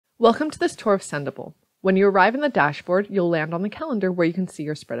Welcome to this tour of Sendible. When you arrive in the dashboard, you'll land on the calendar where you can see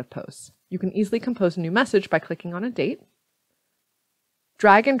your spread of posts. You can easily compose a new message by clicking on a date,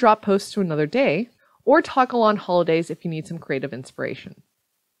 drag and drop posts to another day, or toggle on holidays if you need some creative inspiration.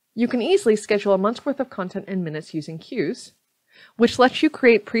 You can easily schedule a month's worth of content in minutes using queues, which lets you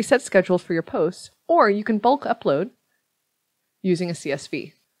create preset schedules for your posts, or you can bulk upload using a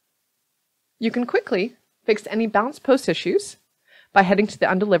CSV. You can quickly fix any bounced post issues by heading to the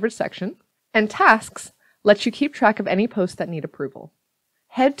undelivered section, and tasks lets you keep track of any posts that need approval.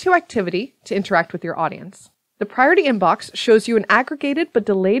 Head to activity to interact with your audience. The priority inbox shows you an aggregated but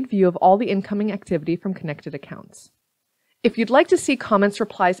delayed view of all the incoming activity from connected accounts. If you'd like to see comments,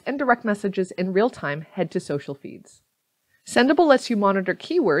 replies, and direct messages in real time, head to social feeds. Sendible lets you monitor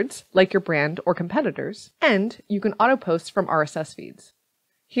keywords like your brand or competitors, and you can auto post from RSS feeds.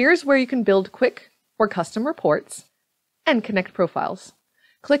 Here's where you can build quick or custom reports and connect profiles.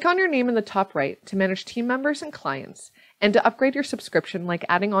 Click on your name in the top right to manage team members and clients, and to upgrade your subscription like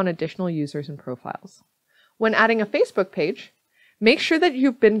adding on additional users and profiles. When adding a Facebook page, make sure that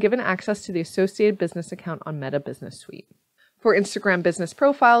you've been given access to the associated business account on Meta Business Suite. For Instagram business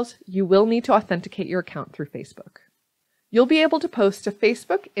profiles, you will need to authenticate your account through Facebook. You'll be able to post to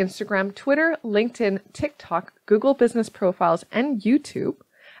Facebook, Instagram, Twitter, LinkedIn, TikTok, Google Business Profiles, and YouTube,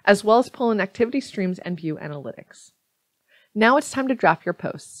 as well as pull in activity streams and view analytics. Now it's time to draft your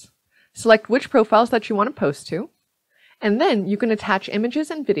posts. Select which profiles that you want to post to, and then you can attach images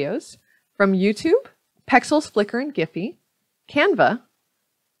and videos from YouTube, Pexels, Flickr, and Giphy, Canva,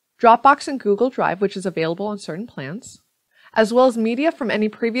 Dropbox, and Google Drive, which is available on certain plans, as well as media from any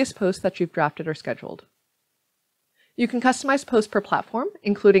previous posts that you've drafted or scheduled. You can customize posts per platform,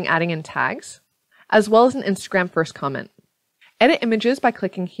 including adding in tags, as well as an Instagram first comment. Edit images by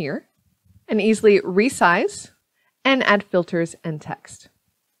clicking here, and easily resize and add filters and text.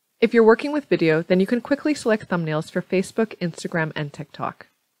 If you're working with video, then you can quickly select thumbnails for Facebook, Instagram, and TikTok.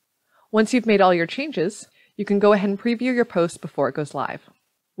 Once you've made all your changes, you can go ahead and preview your post before it goes live.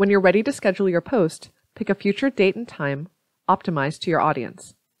 When you're ready to schedule your post, pick a future date and time optimized to your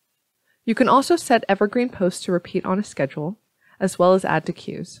audience. You can also set evergreen posts to repeat on a schedule, as well as add to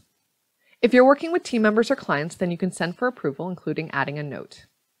queues. If you're working with team members or clients, then you can send for approval, including adding a note.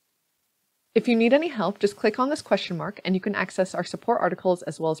 If you need any help, just click on this question mark and you can access our support articles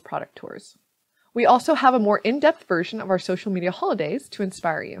as well as product tours. We also have a more in-depth version of our social media holidays to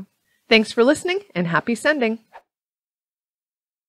inspire you. Thanks for listening and happy sending!